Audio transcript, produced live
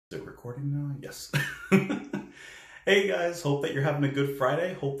recording now? Yes. Hey guys, hope that you're having a good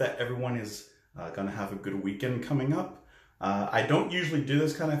Friday. Hope that everyone is gonna have a good weekend coming up. I don't usually do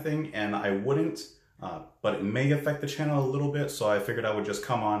this kind of thing, and I wouldn't, but it may affect the channel a little bit, so I figured I would just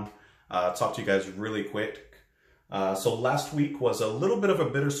come on, talk to you guys really quick. So last week was a little bit of a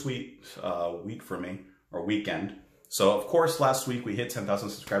bittersweet week for me, or weekend. So of course, last week we hit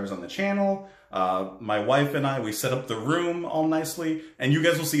 10,000 subscribers on the channel. My wife and I, we set up the room all nicely, and you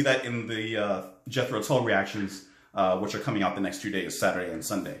guys will see that in the Jethro's haul reactions, which are coming out the next 2 days, Saturday and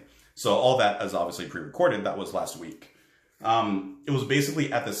Sunday. So all that is obviously pre-recorded. That was last week. It was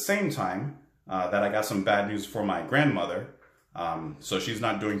basically at the same time that I got some bad news for my grandmother. So she's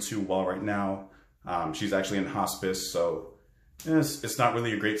not doing too well right now. She's actually in hospice, so it's not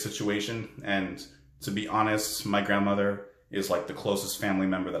really a great situation. And to be honest, my grandmother is like the closest family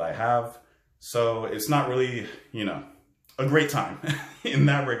member that I have. So it's not really, you know, a great time in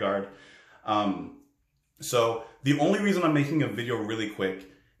that regard. So the only reason I'm making a video really quick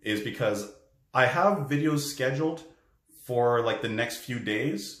is because I have videos scheduled for like the next few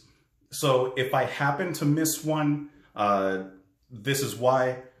days. So if I happen to miss one, this is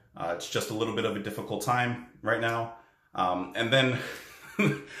why. It's just a little bit of a difficult time right now. And then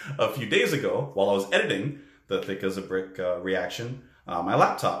a few days ago, while I was editing the Thick as a Brick reaction, my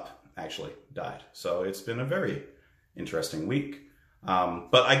laptop actually died. So it's been a very interesting week.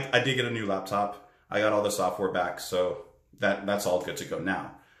 But I did get a new laptop. I got all the software back, so that's all good to go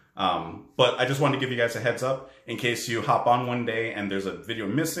now. But I just wanted to give you guys a heads up in case you hop on one day and there's a video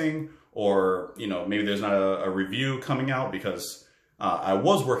missing, or you know, maybe there's not a review coming out, because I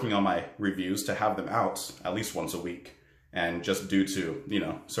was working on my reviews to have them out at least once a week, and just due to, you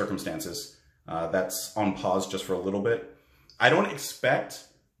know, circumstances, that's on pause just for a little bit. I don't expect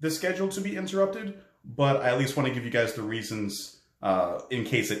the schedule to be interrupted, but I at least want to give you guys the reasons in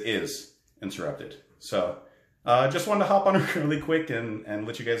case it is interrupted. So just wanted to hop on really quick and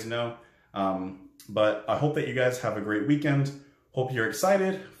let you guys know. But I hope that you guys have a great weekend. Hope you're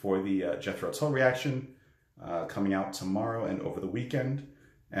excited for the Jethro's haul reaction coming out tomorrow and over the weekend.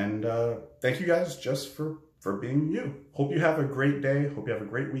 And thank you guys just for being you. Hope you have a great day. Hope you have a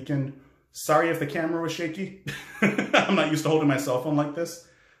great weekend. Sorry if the camera was shaky. I'm not used to holding my cell phone like this.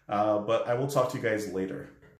 But I will talk to you guys later.